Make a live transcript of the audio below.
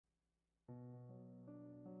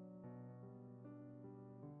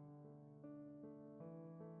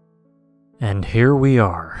And here we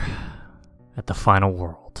are, at the final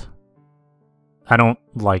world. I don't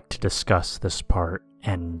like to discuss this part,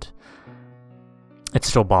 and it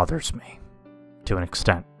still bothers me, to an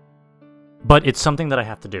extent. But it's something that I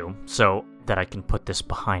have to do, so that I can put this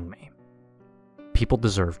behind me. People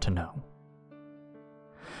deserve to know.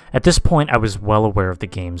 At this point, I was well aware of the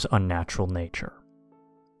game's unnatural nature.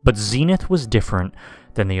 But Zenith was different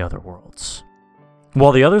than the other worlds.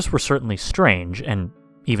 While the others were certainly strange, and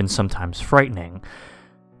even sometimes frightening,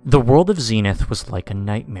 the world of Zenith was like a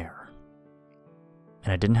nightmare.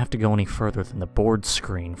 And I didn't have to go any further than the board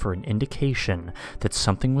screen for an indication that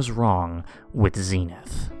something was wrong with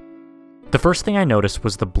Zenith. The first thing I noticed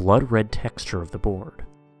was the blood-red texture of the board,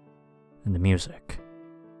 and the music,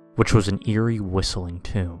 which was an eerie whistling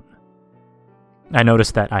tune. I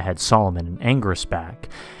noticed that I had Solomon and Angrus back,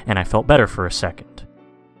 and I felt better for a second.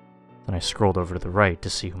 Then I scrolled over to the right to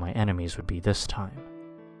see who my enemies would be this time.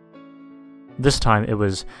 This time it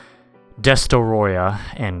was Destoroyah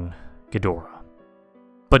and Ghidorah.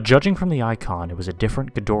 But judging from the icon, it was a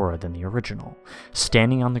different Ghidorah than the original,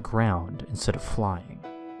 standing on the ground instead of flying.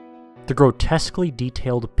 The grotesquely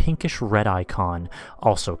detailed pinkish-red icon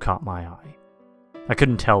also caught my eye. I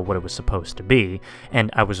couldn't tell what it was supposed to be,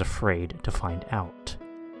 and I was afraid to find out.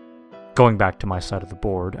 Going back to my side of the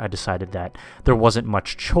board, I decided that there wasn't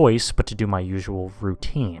much choice but to do my usual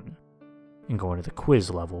routine, and go into the quiz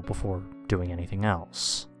level before doing anything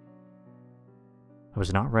else. I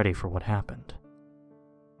was not ready for what happened.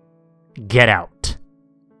 Get out!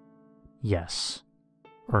 Yes.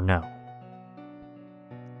 Or no.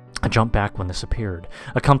 I jumped back when this appeared,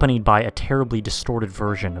 accompanied by a terribly distorted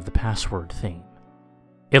version of the password theme.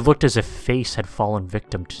 It looked as if Face had fallen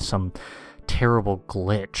victim to some terrible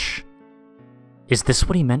glitch. Is this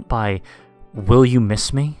what he meant by, "Will you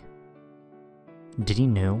miss me"? Did he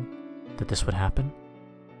know that this would happen?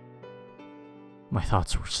 My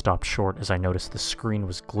thoughts were stopped short as I noticed the screen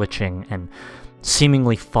was glitching and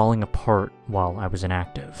seemingly falling apart while I was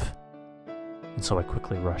inactive, and so I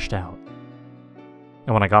quickly rushed out.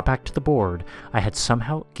 And when I got back to the board, I had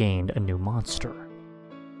somehow gained a new monster.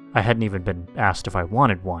 I hadn't even been asked if I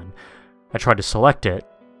wanted one. I tried to select it,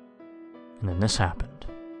 and then this happened.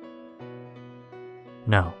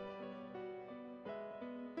 No.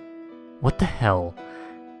 What the hell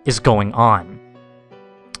is going on?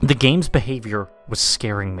 The game's behavior was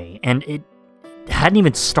scaring me, and it hadn't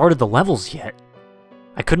even started the levels yet.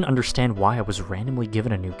 I couldn't understand why I was randomly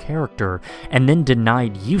given a new character and then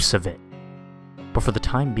denied use of it. But for the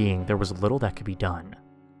time being, there was little that could be done,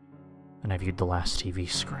 and I viewed the last TV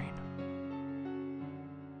screen.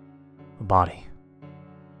 A body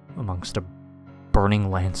amongst a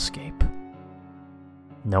burning landscape.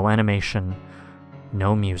 No animation,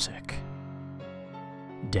 no music.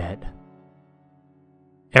 Dead.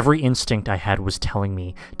 Every instinct I had was telling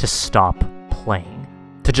me to stop playing,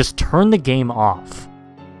 to just turn the game off.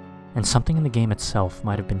 And something in the game itself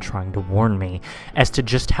might have been trying to warn me as to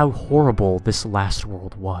just how horrible this last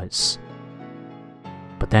world was.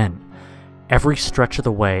 But then, every stretch of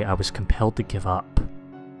the way I was compelled to give up.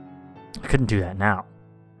 I couldn't do that now.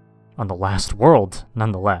 On the last world,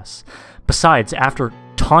 nonetheless. Besides, after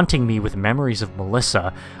taunting me with memories of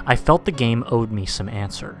Melissa, I felt the game owed me some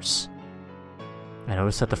answers. I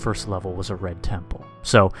noticed that the first level was a red temple,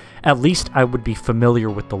 so at least I would be familiar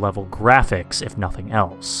with the level graphics, if nothing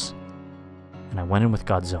else. And I went in with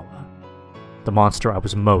Godzilla, the monster I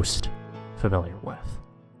was most familiar with.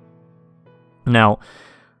 Now,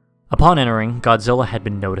 upon entering, Godzilla had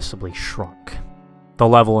been noticeably shrunk. The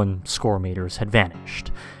level and score meters had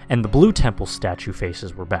vanished, and the blue temple statue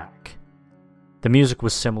faces were back. The music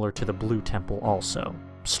was similar to the blue temple also,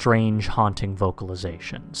 strange, haunting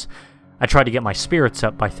vocalizations. I tried to get my spirits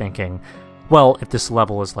up by thinking, well, if this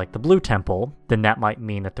level is like the blue temple, then that might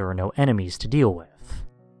mean that there are no enemies to deal with.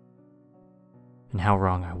 And how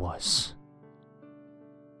wrong I was.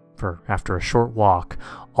 For after a short walk,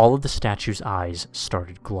 all of the statue's eyes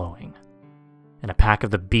started glowing, and a pack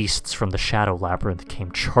of the beasts from the Shadow Labyrinth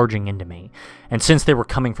came charging into me, and since they were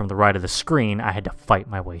coming from the right of the screen, I had to fight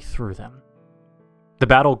my way through them. The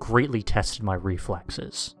battle greatly tested my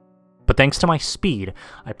reflexes, but thanks to my speed,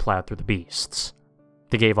 I plowed through the beasts.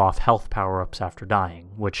 They gave off health power-ups after dying,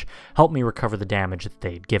 which helped me recover the damage that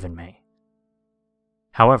they had given me.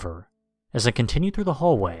 However, as I continued through the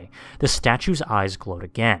hallway, the statue's eyes glowed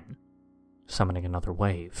again, summoning another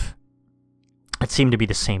wave. It seemed to be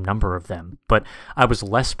the same number of them, but I was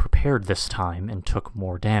less prepared this time and took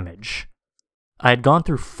more damage. I had gone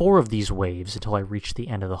through 4 of these waves until I reached the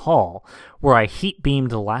end of the hall, where I heat-beamed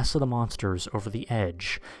the last of the monsters over the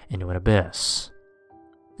edge into an abyss.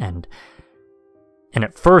 And And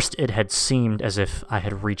at first it had seemed as if I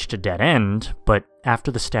had reached a dead end, but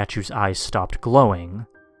after the statue's eyes stopped glowing,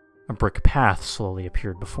 a brick path slowly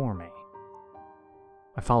appeared before me.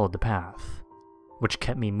 I followed the path, which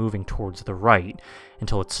kept me moving towards the right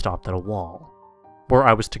until it stopped at a wall, where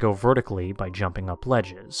I was to go vertically by jumping up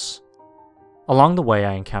ledges. Along the way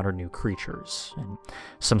I encountered new creatures, and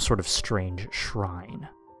some sort of strange shrine,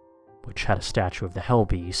 which had a statue of the Hell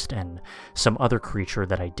Beast and some other creature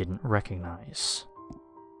that I didn't recognize.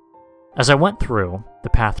 As I went through, the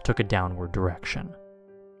path took a downward direction.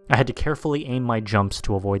 I had to carefully aim my jumps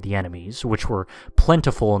to avoid the enemies, which were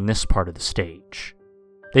plentiful in this part of the stage.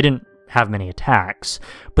 They didn't have many attacks,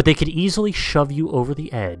 but they could easily shove you over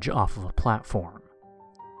the edge off of a platform.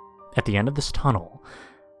 At the end of this tunnel,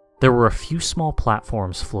 there were a few small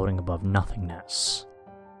platforms floating above nothingness.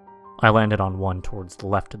 I landed on one towards the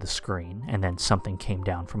left of the screen, and then something came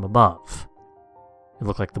down from above. It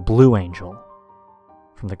looked like the Blue Angel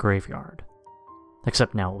from the graveyard,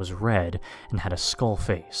 except now it was red and had a skull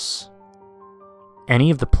face.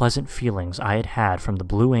 Any of the pleasant feelings I had had from the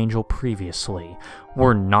Blue Angel previously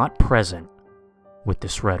were not present with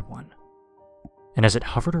this red one. And as it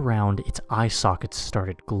hovered around, its eye sockets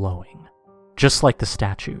started glowing, just like the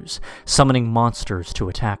statues, summoning monsters to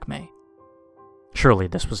attack me. Surely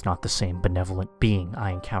this was not the same benevolent being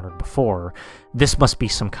I encountered before. This must be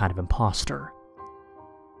some kind of imposter.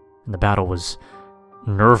 And the battle was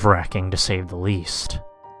nerve-wracking to say the least,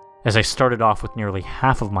 as I started off with nearly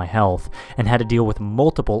half of my health and had to deal with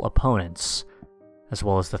multiple opponents, as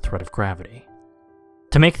well as the threat of gravity.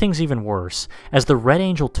 To make things even worse, as the Red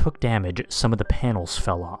Angel took damage, some of the panels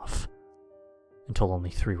fell off, until only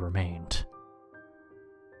 3 remained.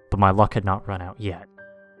 But my luck had not run out yet.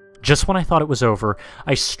 Just when I thought it was over,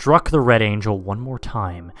 I struck the Red Angel one more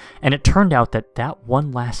time, and it turned out that that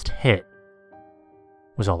one last hit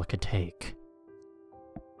was all it could take.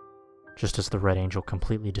 Just as the Red Angel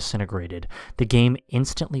completely disintegrated, the game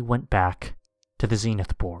instantly went back to the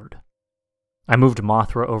Zenith board. I moved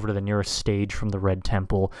Mothra over to the nearest stage from the Red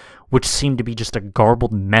Temple, which seemed to be just a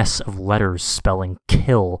garbled mess of letters spelling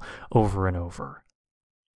kill over and over,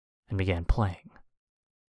 and began playing.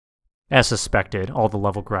 As suspected, all the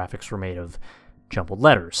level graphics were made of jumbled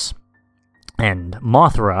letters, and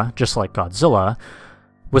Mothra, just like Godzilla,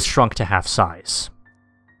 was shrunk to half size.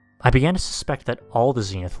 I began to suspect that all the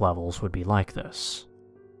Zenith levels would be like this.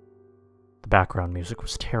 The background music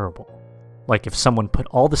was terrible, like if someone put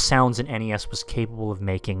all the sounds an NES was capable of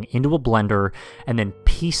making into a blender and then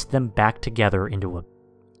pieced them back together into a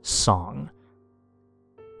song.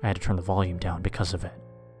 I had to turn the volume down because of it.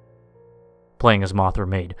 Playing as Mothra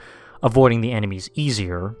made avoiding the enemies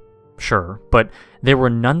easier, sure, but they were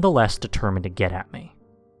nonetheless determined to get at me.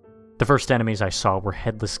 The first enemies I saw were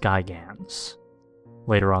headless Gigans.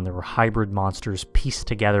 Later on, there were hybrid monsters pieced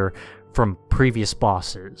together from previous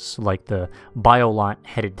bosses, like the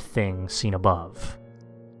Biolont-headed thing seen above.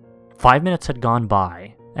 5 minutes had gone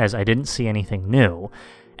by, as I didn't see anything new,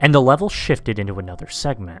 and the level shifted into another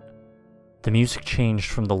segment. The music changed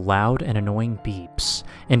from the loud and annoying beeps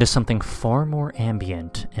into something far more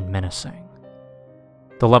ambient and menacing.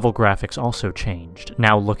 The level graphics also changed,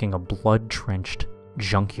 now looking a blood-drenched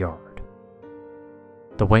junkyard.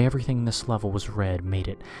 The way everything in this level was red made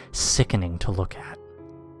it sickening to look at.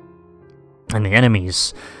 And the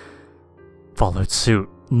enemies followed suit,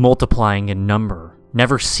 multiplying in number,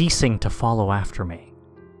 never ceasing to follow after me,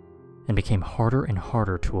 and became harder and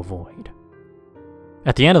harder to avoid.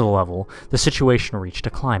 At the end of the level, the situation reached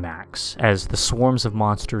a climax, as the swarms of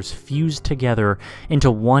monsters fused together into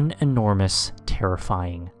one enormous,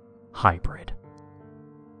 terrifying hybrid.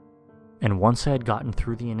 And once I had gotten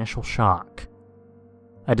through the initial shock,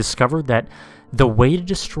 I discovered that the way to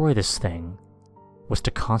destroy this thing was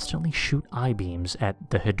to constantly shoot I-beams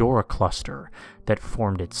at the Hedorah cluster that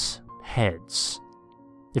formed its heads.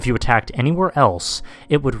 If you attacked anywhere else,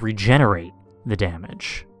 it would regenerate the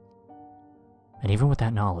damage. And even with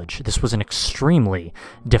that knowledge, this was an extremely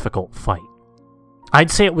difficult fight. I'd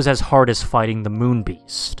say it was as hard as fighting the Moon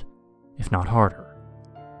Beast, if not harder.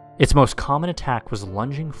 Its most common attack was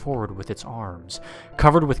lunging forward with its arms,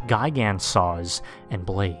 covered with Gigan saws and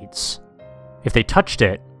blades. If they touched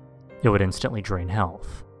it, it would instantly drain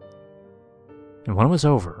health. And when it was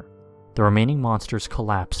over, the remaining monsters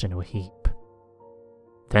collapsed into a heap.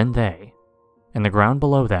 Then they, and the ground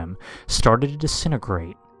below them, started to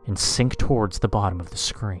disintegrate and sink towards the bottom of the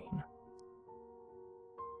screen.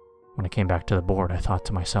 When I came back to the board, I thought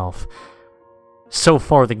to myself, so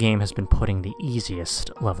far the game has been putting the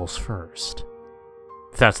easiest levels first.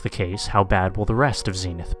 If that's the case, how bad will the rest of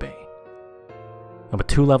Zenith be? And with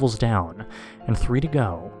 2 levels down, and 3 to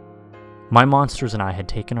go, My monsters and I had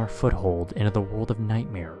taken our foothold into the world of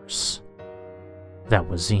nightmares. That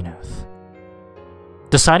was Zenith.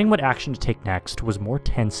 Deciding what action to take next was more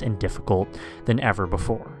tense and difficult than ever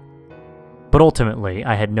before. But ultimately,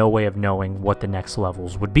 I had no way of knowing what the next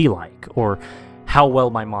levels would be like, or how well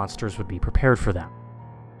my monsters would be prepared for them.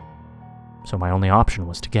 So my only option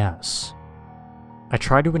was to guess. I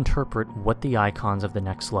tried to interpret what the icons of the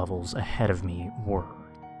next levels ahead of me were.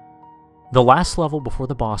 The last level before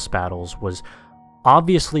the boss battles was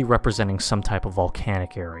obviously representing some type of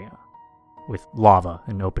volcanic area, with lava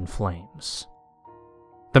and open flames.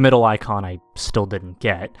 The middle icon I still didn't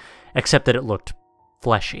get, except that it looked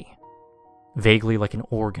fleshy, vaguely like an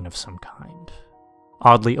organ of some kind,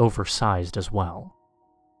 oddly oversized as well.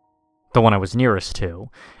 The one I was nearest to,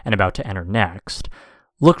 and about to enter next,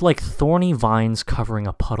 looked like thorny vines covering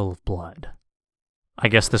a puddle of blood. I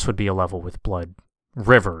guess this would be a level with blood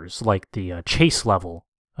rivers, like the chase level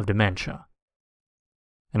of Dementia.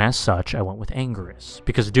 And as such, I went with Angerus,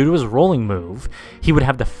 because due to his rolling move, he would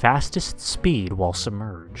have the fastest speed while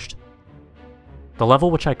submerged. The level,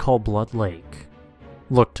 which I call Blood Lake,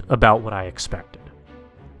 looked about what I expected.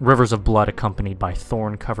 Rivers of blood accompanied by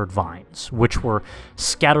thorn-covered vines, which were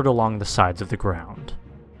scattered along the sides of the ground.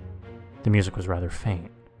 The music was rather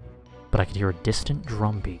faint, but I could hear a distant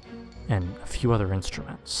drum beat and a few other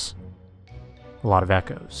instruments. A lot of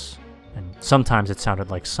echoes, and sometimes it sounded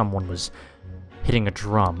like someone was hitting a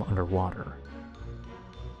drum underwater.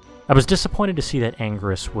 I was disappointed to see that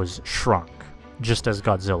Angerus was shrunk, just as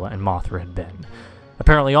Godzilla and Mothra had been.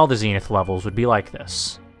 Apparently all the Zenith levels would be like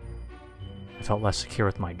this. I felt less secure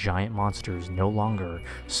with my giant monsters no longer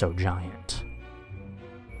so giant.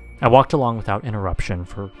 I walked along without interruption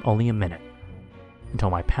for only a minute, until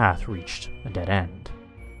my path reached a dead end.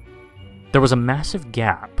 There was a massive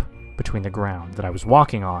gap between the ground that I was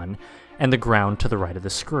walking on and the ground to the right of the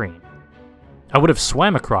screen. I would have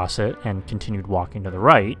swam across it and continued walking to the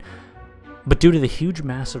right, but due to the huge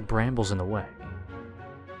mass of brambles in the way,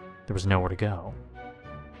 there was nowhere to go.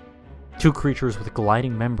 Two creatures with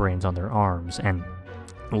gliding membranes on their arms and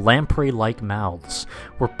lamprey-like mouths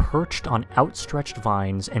were perched on outstretched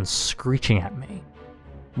vines and screeching at me,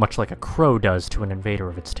 much like a crow does to an invader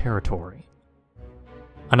of its territory.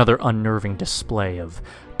 Another unnerving display of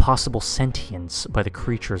possible sentience by the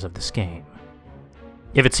creatures of this game.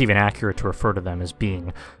 If it's even accurate to refer to them as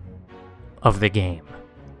being of the game,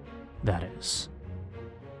 that is.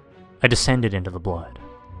 I descended into the blood,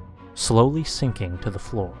 slowly sinking to the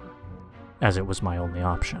floor, as it was my only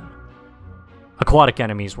option. Aquatic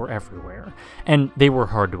enemies were everywhere, and they were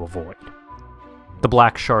hard to avoid. The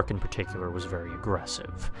black shark in particular was very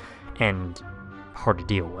aggressive, and hard to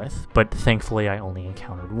deal with, but thankfully I only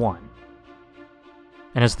encountered one.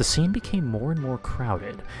 And as the scene became more and more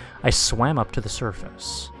crowded, I swam up to the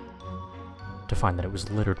surface, to find that it was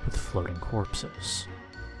littered with floating corpses.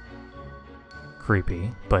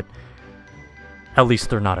 Creepy, but at least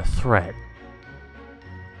they're not a threat.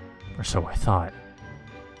 Or so I thought.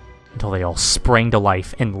 Until they all sprang to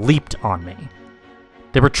life and leaped on me.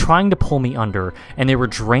 They were trying to pull me under, and they were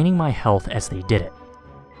draining my health as they did it.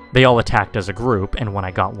 They all attacked as a group, and when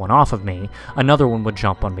I got one off of me, another one would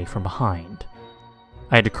jump on me from behind.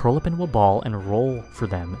 I had to curl up into a ball and roll for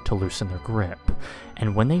them to loosen their grip,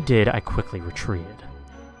 and when they did, I quickly retreated.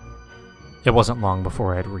 It wasn't long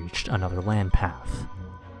before I had reached another land path.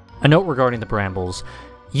 A note regarding the brambles: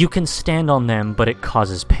 you can stand on them, but it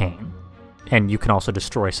causes pain. And you can also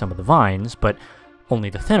destroy some of the vines, but only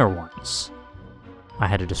the thinner ones. I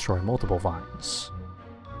had to destroy multiple vines,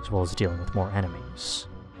 as well as dealing with more enemies.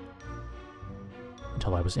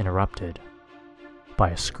 Until I was interrupted by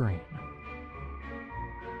a scream.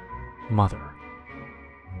 Mother.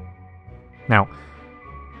 Now,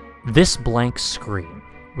 this blank screen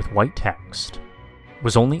with white text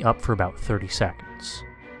was only up for about 30 seconds.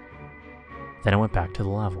 Then I went back to the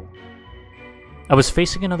level. I was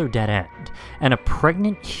facing another dead end, and a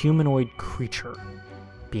pregnant humanoid creature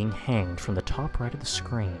being hanged from the top right of the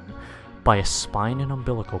screen by a spine and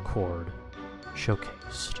umbilical cord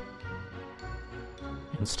showcased.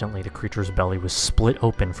 Instantly, the creature's belly was split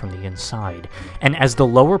open from the inside, and as the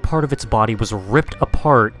lower part of its body was ripped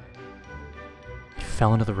apart, it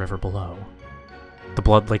fell into the river below. The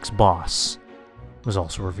Blood Lake's boss was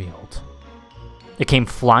also revealed. It came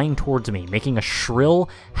flying towards me, making a shrill,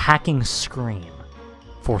 hacking scream,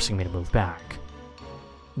 forcing me to move back.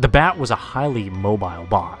 The bat was a highly mobile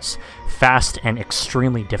boss, fast and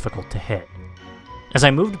extremely difficult to hit. As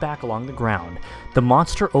I moved back along the ground, the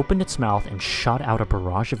monster opened its mouth and shot out a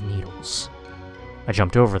barrage of needles. I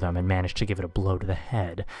jumped over them and managed to give it a blow to the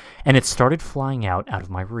head, and it started flying out of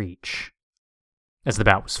my reach. As the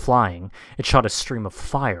bat was flying, it shot a stream of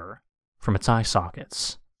fire from its eye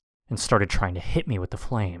sockets and started trying to hit me with the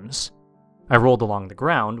flames. I rolled along the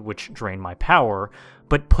ground, which drained my power,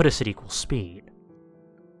 but put us at equal speed.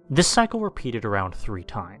 This cycle repeated around 3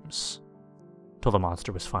 times, till the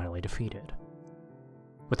monster was finally defeated.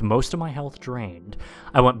 With most of my health drained,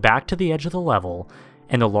 I went back to the edge of the level,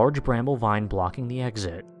 and the large bramble vine blocking the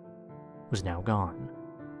exit was now gone.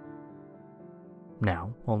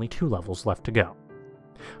 Now, only 2 levels left to go.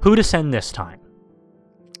 Who to send this time?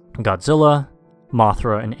 Godzilla,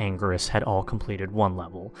 Mothra, and Anguirus had all completed 1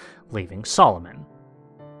 level, leaving Solomon,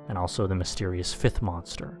 and also the mysterious 5th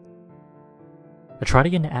monster. I tried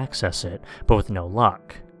again to access it, but with no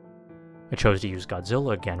luck. I chose to use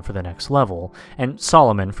Godzilla again for the next level, and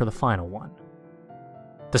Solomon for the final one.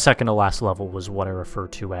 The second to last level was what I refer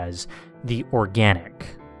to as the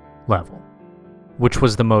organic level, which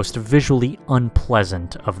was the most visually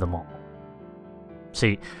unpleasant of them all.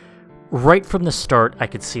 See, right from the start, I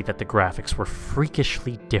could see that the graphics were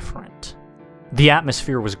freakishly different. The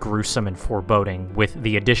atmosphere was gruesome and foreboding, with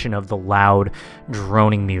the addition of the loud,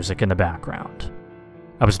 droning music in the background.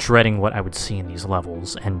 I was dreading what I would see in these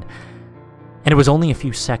levels, and it was only a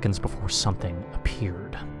few seconds before something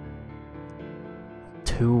appeared.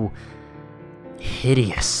 2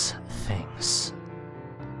 hideous things.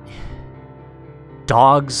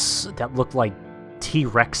 Dogs that looked like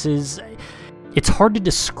T-Rexes. It's hard to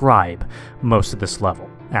describe most of this level,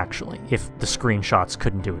 actually, if the screenshots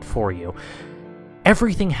couldn't do it for you.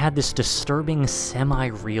 Everything had this disturbing,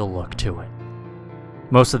 semi-real look to it.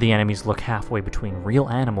 Most of the enemies look halfway between real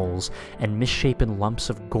animals and misshapen lumps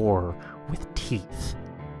of gore with teeth.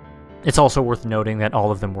 It's also worth noting that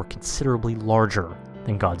all of them were considerably larger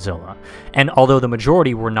than Godzilla, and although the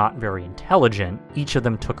majority were not very intelligent, each of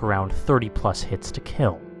them took around 30+ hits to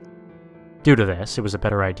kill. Due to this, it was a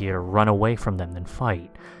better idea to run away from them than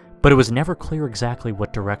fight, but it was never clear exactly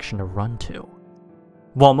what direction to run to.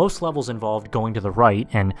 While most levels involved going to the right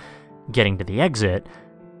and getting to the exit,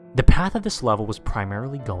 the path of this level was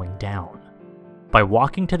primarily going down, by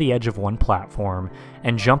walking to the edge of one platform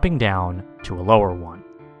and jumping down to a lower one.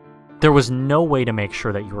 There was no way to make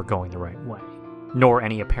sure that you were going the right way, nor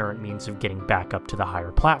any apparent means of getting back up to the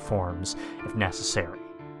higher platforms if necessary.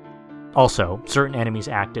 Also, certain enemies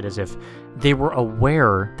acted as if they were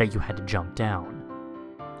aware that you had to jump down,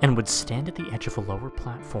 and would stand at the edge of a lower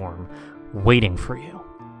platform waiting for you.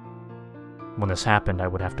 When this happened, I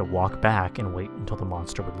would have to walk back and wait until the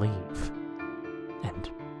monster would leave.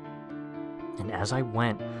 And as I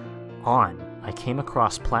went on, I came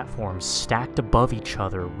across platforms stacked above each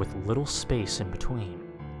other with little space in between,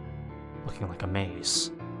 looking like a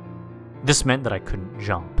maze. This meant that I couldn't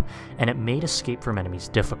jump, and it made escape from enemies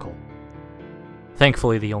difficult.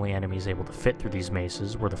 Thankfully, the only enemies able to fit through these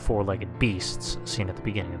mazes were the 4-legged beasts seen at the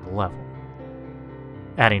beginning of the level.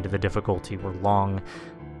 Adding to the difficulty were long,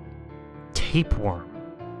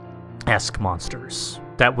 tapeworm-esque monsters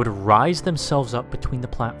that would rise themselves up between the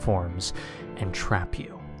platforms and trap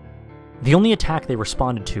you. The only attack they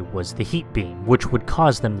responded to was the heat beam, which would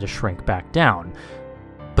cause them to shrink back down,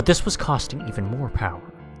 but this was costing even more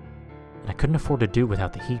power, and I couldn't afford to do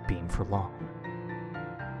without the heat beam for long.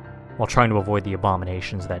 While trying to avoid the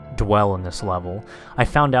abominations that dwell in this level, I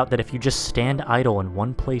found out that if you just stand idle in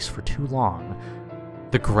one place for too long,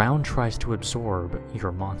 the ground tries to absorb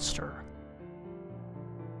your monster.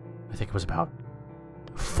 I think it was about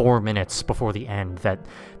 4 minutes before the end that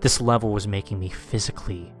this level was making me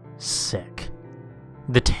physically sick.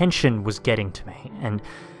 The tension was getting to me,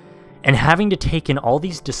 and having to take in all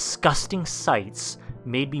these disgusting sights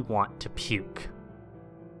made me want to puke.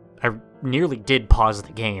 I nearly did pause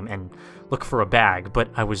the game and look for a bag, but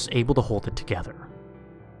I was able to hold it together.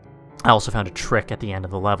 I also found a trick at the end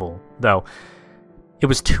of the level, though it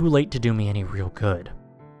was too late to do me any real good.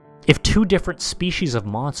 If 2 different species of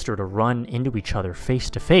monster to run into each other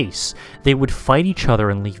face to face, they would fight each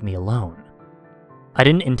other and leave me alone. I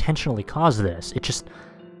didn't intentionally cause this, it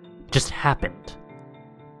just happened.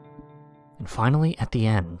 And finally, at the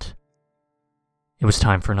end, it was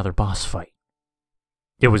time for another boss fight.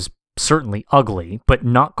 It was certainly ugly, but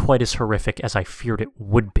not quite as horrific as I feared it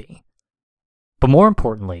would be. But more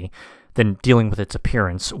importantly than dealing with its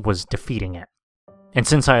appearance was defeating it. And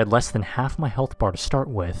since I had less than half my health bar to start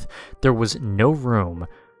with, there was no room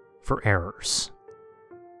for errors.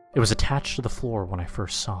 It was attached to the floor when I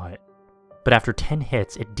first saw it, but after 10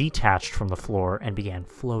 hits, it detached from the floor and began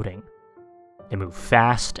floating. It moved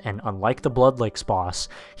fast, and unlike the Blood Lakes boss,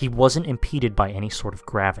 he wasn't impeded by any sort of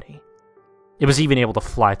gravity. It was even able to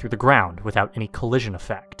fly through the ground without any collision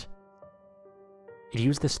effect. It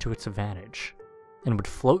used this to its advantage, and would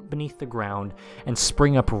float beneath the ground and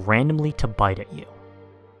spring up randomly to bite at you.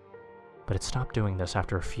 But it stopped doing this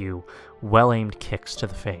after a few well-aimed kicks to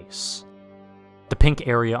the face. The pink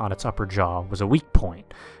area on its upper jaw was a weak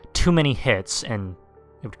point. Too many hits, and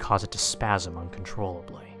it would cause it to spasm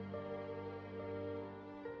uncontrollably.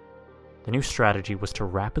 The new strategy was to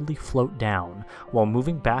rapidly float down while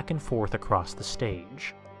moving back and forth across the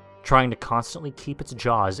stage, trying to constantly keep its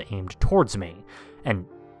jaws aimed towards me, and,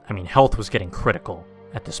 health was getting critical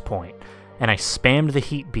at this point, and I spammed the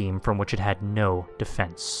heat beam from which it had no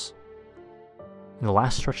defense. In the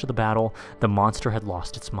last stretch of the battle, the monster had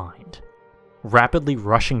lost its mind, rapidly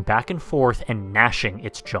rushing back and forth and gnashing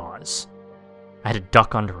its jaws. I had to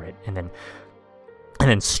duck under it and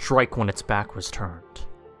then strike when its back was turned.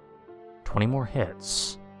 20 more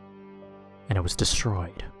hits, and it was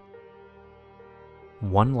destroyed.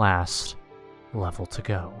 One last level to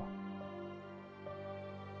go.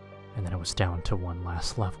 And then it was down to one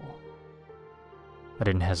last level. I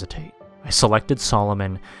didn't hesitate. I selected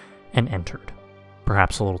Solomon and entered,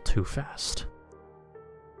 perhaps a little too fast.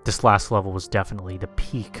 This last level was definitely the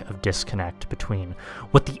peak of disconnect between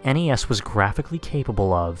what the NES was graphically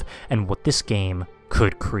capable of and what this game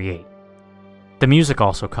could create. The music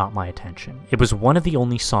also caught my attention. It was one of the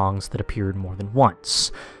only songs that appeared more than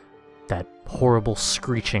once. That horrible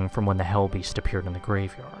screeching from when the Hellbeast appeared in the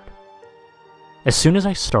graveyard. As soon as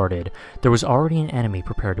I started, there was already an enemy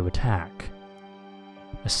prepared to attack.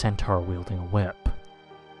 A centaur wielding a whip.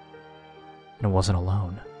 And it wasn't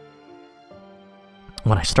alone.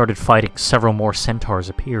 When I started fighting, several more centaurs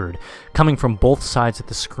appeared, coming from both sides of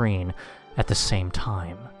the screen at the same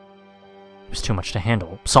time. It was too much to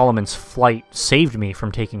handle. Solomon's flight saved me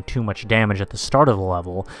from taking too much damage at the start of the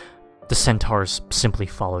level. The centaurs simply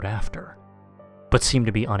followed after, but seemed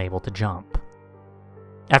to be unable to jump.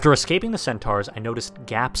 After escaping the centaurs, I noticed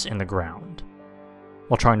gaps in the ground.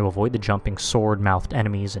 While trying to avoid the jumping sword-mouthed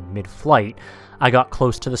enemies in mid-flight, I got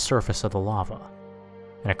close to the surface of the lava,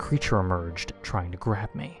 and a creature emerged trying to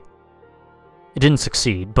grab me. It didn't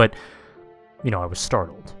succeed, but, I was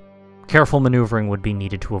startled. Careful maneuvering would be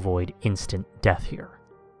needed to avoid instant death here.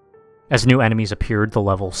 As new enemies appeared, the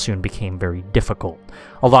level soon became very difficult.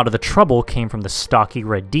 A lot of the trouble came from the stocky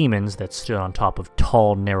red demons that stood on top of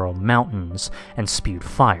tall, narrow mountains and spewed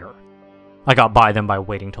fire. I got by them by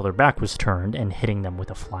waiting till their back was turned and hitting them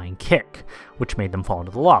with a flying kick, which made them fall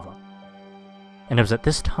into the lava. And it was at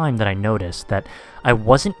this time that I noticed that I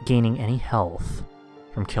wasn't gaining any health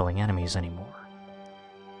from killing enemies anymore.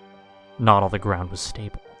 Not all the ground was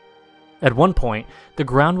stable. At one point, the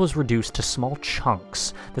ground was reduced to small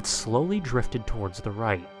chunks that slowly drifted towards the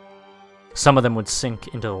right. Some of them would sink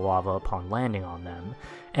into the lava upon landing on them,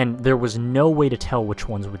 and there was no way to tell which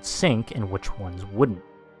ones would sink and which ones wouldn't.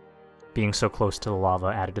 Being so close to the lava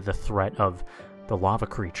added to the threat of the lava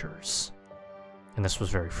creatures, and this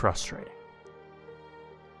was very frustrating.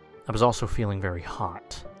 I was also feeling very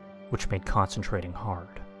hot, which made concentrating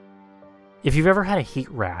hard. If you've ever had a heat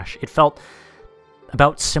rash, it felt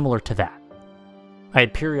about similar to that. I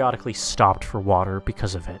had periodically stopped for water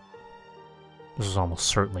because of it. This was almost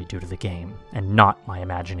certainly due to the game, and not my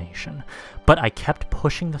imagination, but I kept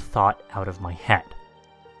pushing the thought out of my head.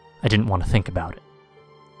 I didn't want to think about it.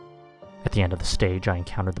 At the end of the stage, I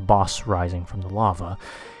encountered the boss rising from the lava,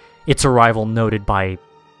 its arrival noted by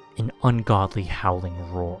an ungodly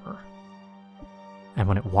howling roar. And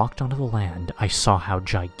when it walked onto the land, I saw how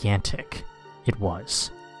gigantic it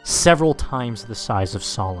was. Several times the size of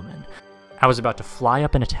Solomon. I was about to fly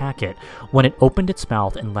up and attack it when it opened its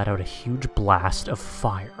mouth and let out a huge blast of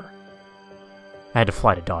fire. I had to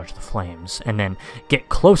fly to dodge the flames, and then get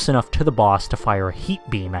close enough to the boss to fire a heat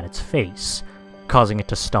beam at its face, causing it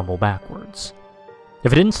to stumble backwards.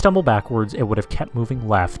 If it didn't stumble backwards, it would have kept moving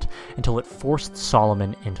left until it forced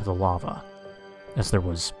Solomon into the lava, as there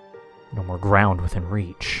was no more ground within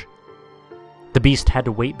reach. The beast had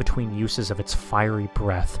to wait between uses of its fiery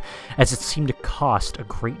breath, as it seemed to cost a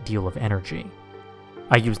great deal of energy.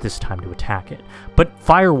 I used this time to attack it, but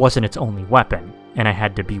fire wasn't its only weapon, and I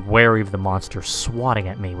had to be wary of the monster swatting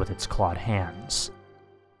at me with its clawed hands.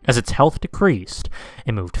 As its health decreased,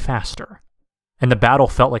 it moved faster, and the battle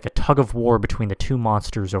felt like a tug-of-war between the two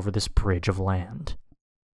monsters over this bridge of land.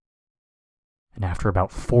 And after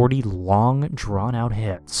about 40 long, drawn-out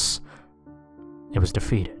hits, it was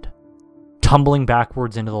defeated, tumbling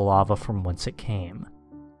backwards into the lava from whence it came.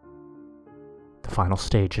 The final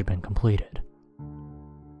stage had been completed.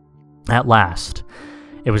 At last,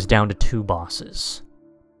 it was down to 2 bosses,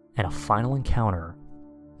 and a final encounter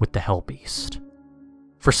with the Hellbeast.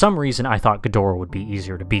 For some reason, I thought Ghidorah would be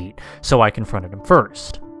easier to beat, so I confronted him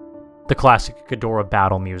first. The classic Ghidorah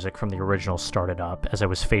battle music from the original started up as I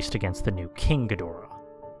was faced against the new King Ghidorah.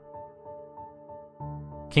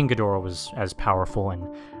 King Ghidorah was as powerful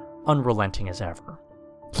and unrelenting as ever.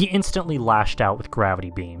 He instantly lashed out with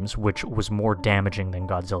gravity beams, which was more damaging than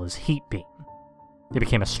Godzilla's heat beam. It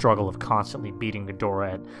became a struggle of constantly beating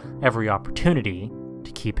Ghidorah at every opportunity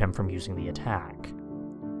to keep him from using the attack.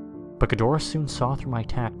 But Ghidorah soon saw through my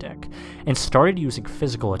tactic and started using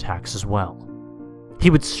physical attacks as well. He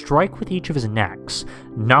would strike with each of his necks,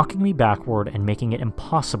 knocking me backward and making it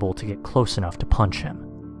impossible to get close enough to punch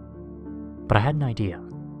him. But I had an idea.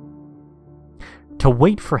 To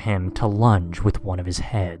wait for him to lunge with one of his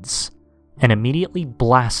heads, and immediately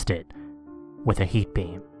blast it with a heat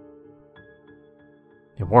beam.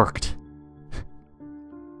 It worked.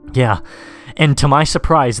 Yeah, and to my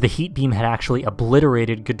surprise, the heat beam had actually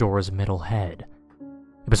obliterated Ghidorah's middle head.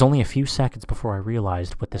 It was only a few seconds before I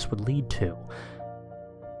realized what this would lead to.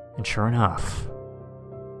 And sure enough,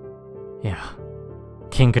 yeah,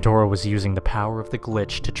 King Ghidorah was using the power of the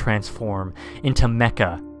glitch to transform into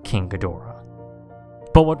Mecha King Ghidorah.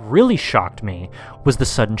 But what really shocked me was the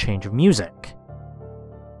sudden change of music.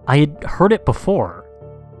 I had heard it before,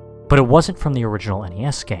 but it wasn't from the original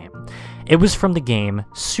NES game. It was from the game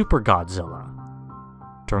Super Godzilla,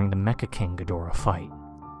 during the Mecha King Ghidorah fight.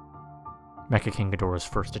 Mecha King Ghidorah's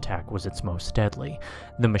first attack was its most deadly,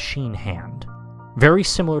 the Machine Hand. Very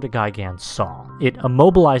similar to Gigan's Saw, it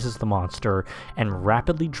immobilizes the monster and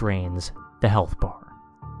rapidly drains the health bar.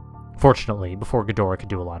 Fortunately, before Ghidorah could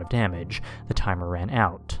do a lot of damage, the timer ran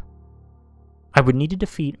out. I would need to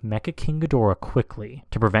defeat Mecha King Ghidorah quickly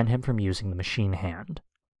to prevent him from using the Machine Hand.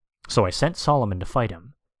 So I sent Solomon to fight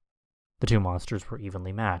him. The two monsters were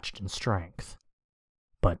evenly matched in strength.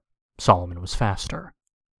 But Solomon was faster.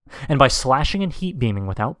 And by slashing and heat beaming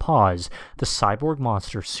without pause, the cyborg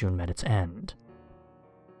monster soon met its end.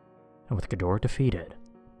 And with Ghidorah defeated,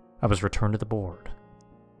 I was returned to the board.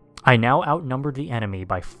 I now outnumbered the enemy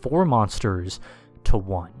by 4 monsters to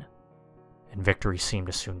 1, and victory seemed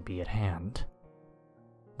to soon be at hand.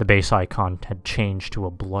 The base icon had changed to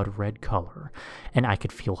a blood-red color, and I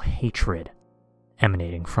could feel hatred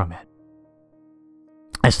emanating from it.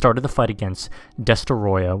 I started the fight against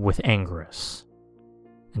Destoroyah with Anguirus,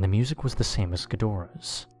 and the music was the same as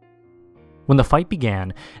Ghidorah's. When the fight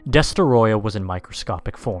began, Destoroyah was in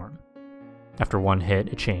microscopic form. After one hit,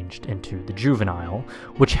 it changed into the Juvenile,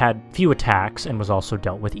 which had few attacks and was also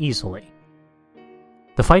dealt with easily.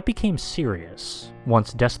 The fight became serious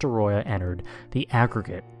once Destoroyah entered the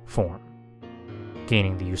Aggregate form,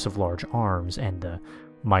 gaining the use of large arms and the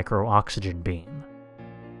micro-oxygen beam.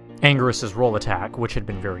 Anguirus' roll attack, which had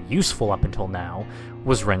been very useful up until now,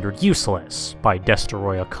 was rendered useless by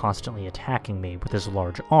Destoroyah constantly attacking me with his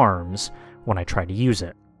large arms when I tried to use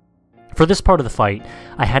it. For this part of the fight,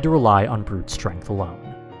 I had to rely on brute strength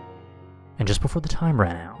alone. And just before the time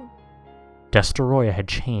ran out, Destoroyah had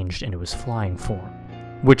changed into his flying form,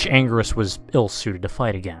 which Anguirus was ill-suited to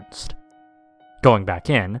fight against. Going back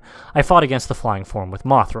in, I fought against the flying form with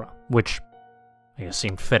Mothra, which I guess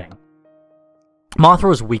seemed fitting. Mothra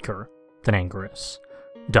was weaker than Anguirus,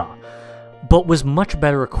 but was much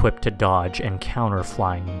better equipped to dodge and counter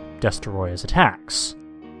flying Destoroyah's attacks,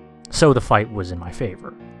 so the fight was in my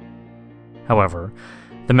favor. However,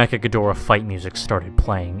 the Mecha Ghidorah fight music started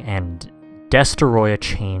playing, and Destoroyah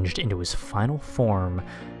changed into his final form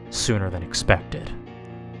sooner than expected,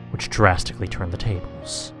 which drastically turned the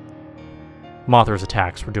tables. Mothra's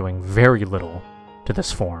attacks were doing very little to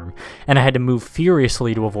this form, and I had to move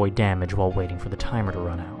furiously to avoid damage while waiting for the timer to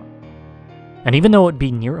run out. And even though it would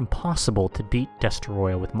be near impossible to beat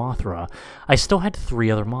Destoroyah with Mothra, I still had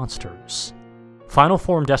 3 other monsters. Final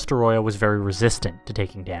form Destoroyah was very resistant to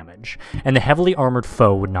taking damage, and the heavily armored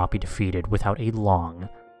foe would not be defeated without a long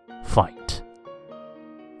fight.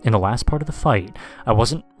 In the last part of the fight, I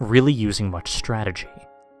wasn't really using much strategy,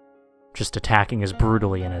 just attacking as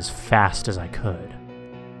brutally and as fast as I could.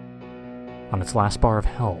 On its last bar of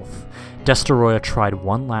health, Destoroyah tried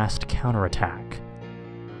one last counterattack,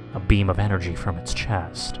 a beam of energy from its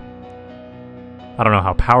chest. I don't know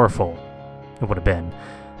how powerful it would have been,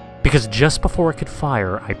 because just before it could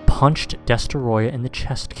fire, I punched Destoroyah in the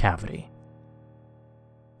chest cavity,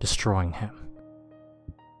 destroying him.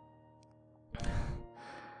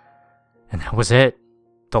 And that was it.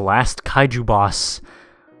 The last kaiju boss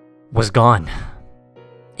was gone.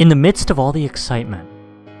 In the midst of all the excitement,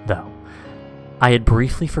 though, I had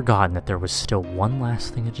briefly forgotten that there was still one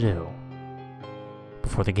last thing to do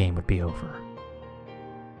before the game would be over.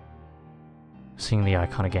 Seeing the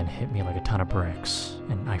icon again hit me like a ton of bricks,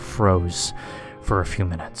 and I froze for a few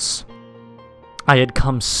minutes. I had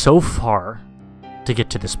come so far to get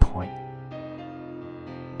to this point,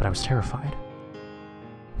 but I was terrified.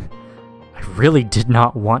 I really did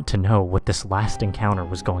not want to know what this last encounter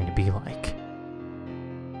was going to be like.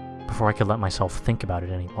 Before I could let myself think about it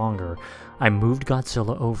any longer, I moved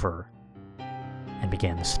Godzilla over and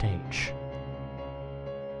began the stage.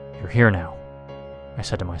 You're here now, I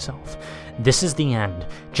said to myself. This is the end.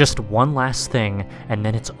 Just one last thing, and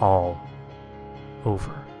then it's all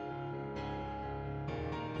over.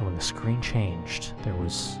 And when the screen changed, there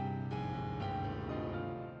was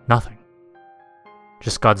nothing.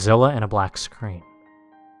 Just Godzilla and a black screen.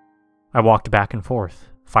 I walked back and forth,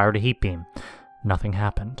 fired a heat beam. Nothing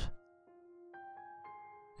happened.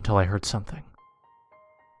 Until I heard something.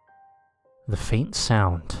 The faint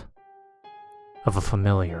sound of a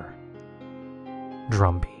familiar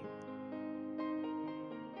drum beat.